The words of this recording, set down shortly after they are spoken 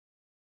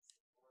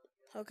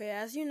Okay,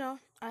 as you know,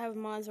 I have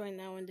mods right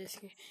now in this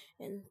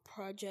in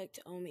Project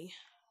Omi.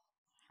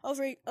 Oh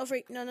freak! Oh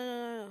freak! No no no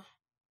no no!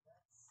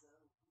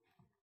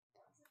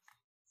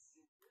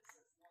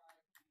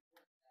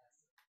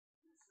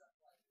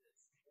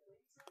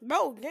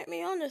 Bro, get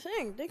me on the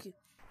thing. Thank you.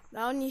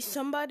 Now I need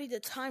somebody to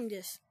time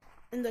this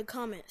in the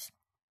comments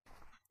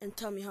and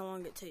tell me how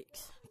long it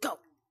takes. Go.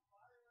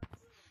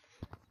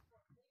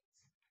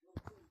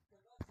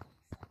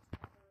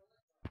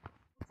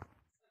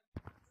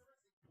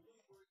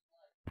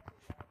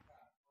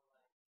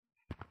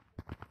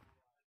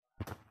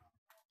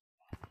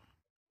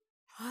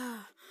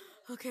 Ah,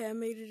 okay, I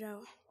made it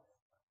out.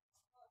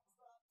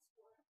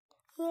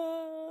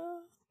 Ah.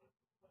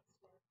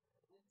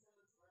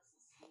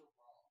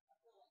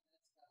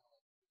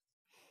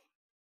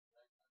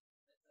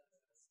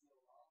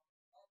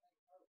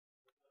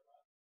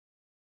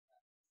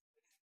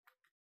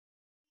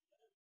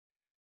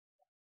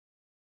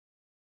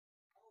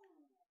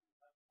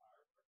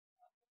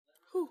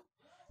 Whew.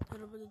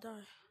 Thought about to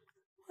die.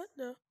 What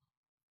the?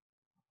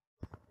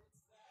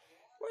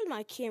 Where's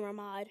my camera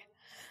mod?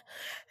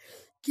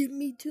 Get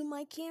me to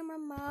my camera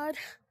mod.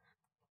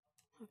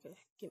 Okay,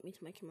 get me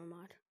to my camera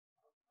mod.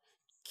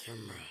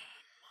 Camera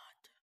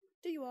mod.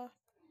 There you are.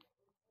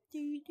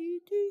 Dee, dee,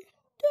 dee,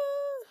 da.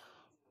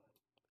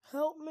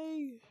 Help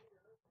me.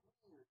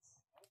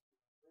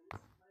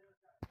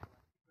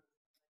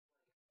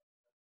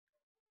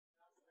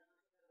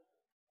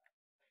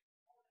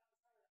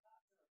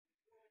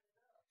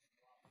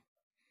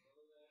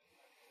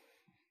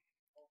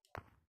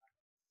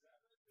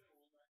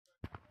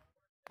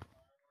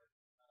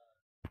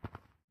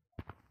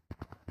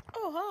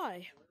 Oh,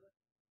 hi.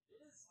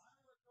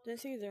 Didn't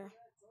see you there.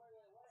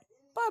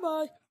 Bye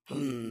bye.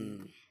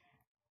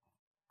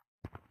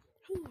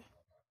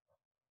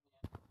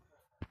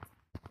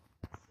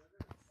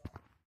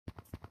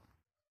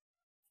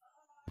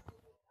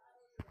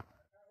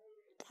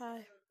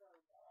 Hi.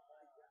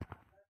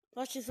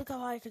 Watch this. Look how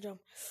high I can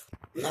jump.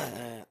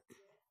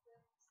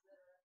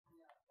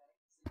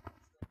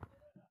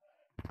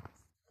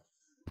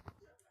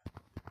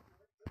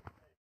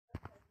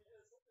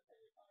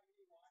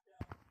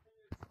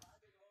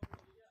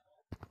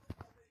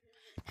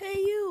 Hey,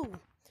 you.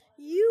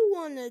 You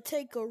want to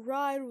take a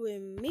ride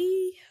with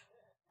me?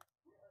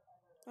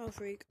 Oh,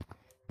 freak.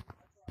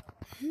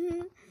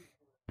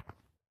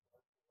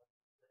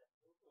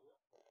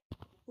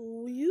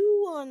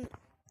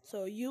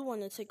 So you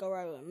want to take a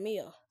ride with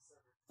me?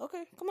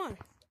 Okay, come on.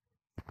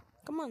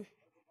 Come on.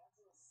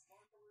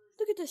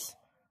 Look at this.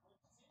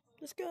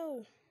 Let's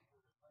go.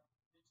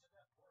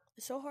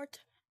 It's so hard.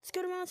 Let's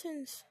go to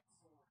mountains.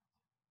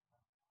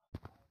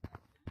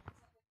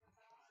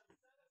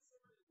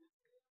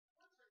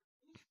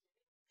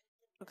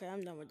 Okay,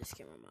 I'm done with this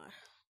camera mod.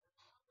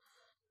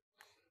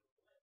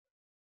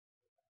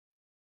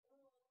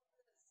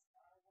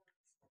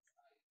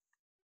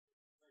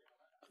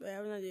 Wait, I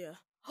have an idea.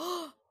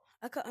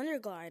 I could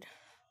underglide.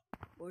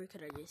 Or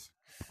could I just...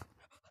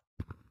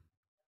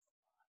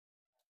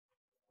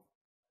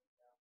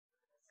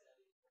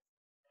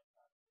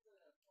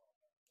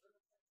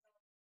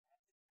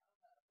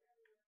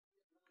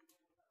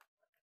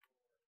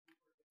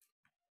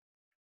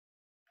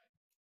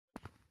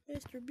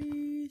 Mr.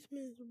 Beast,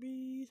 Mr.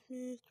 Beast,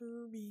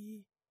 Mr.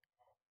 Beast.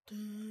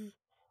 Dun,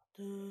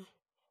 dun,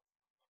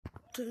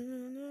 dun,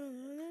 dun,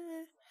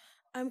 dun.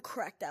 I'm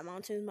cracked at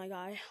mountains, my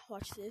guy.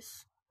 Watch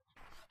this.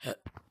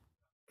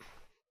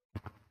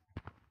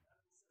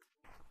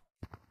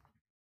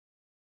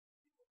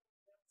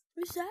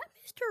 Is that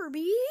Mr.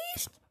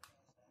 Beast?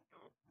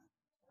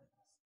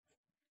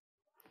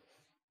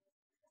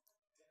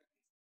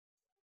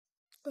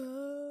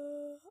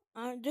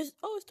 I'm just.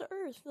 Oh, it's the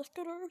Earth. Let's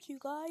go to Earth, you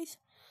guys.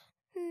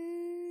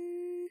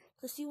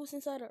 Let's see what's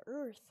inside of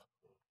Earth.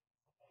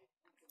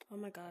 Oh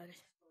my god.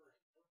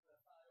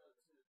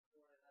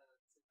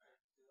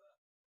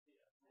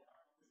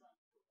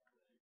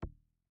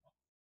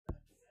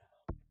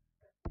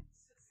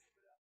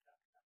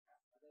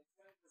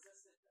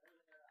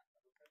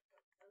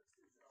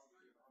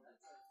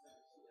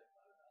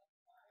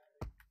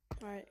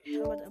 Alright,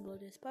 I'm about to upload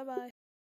this. Bye bye.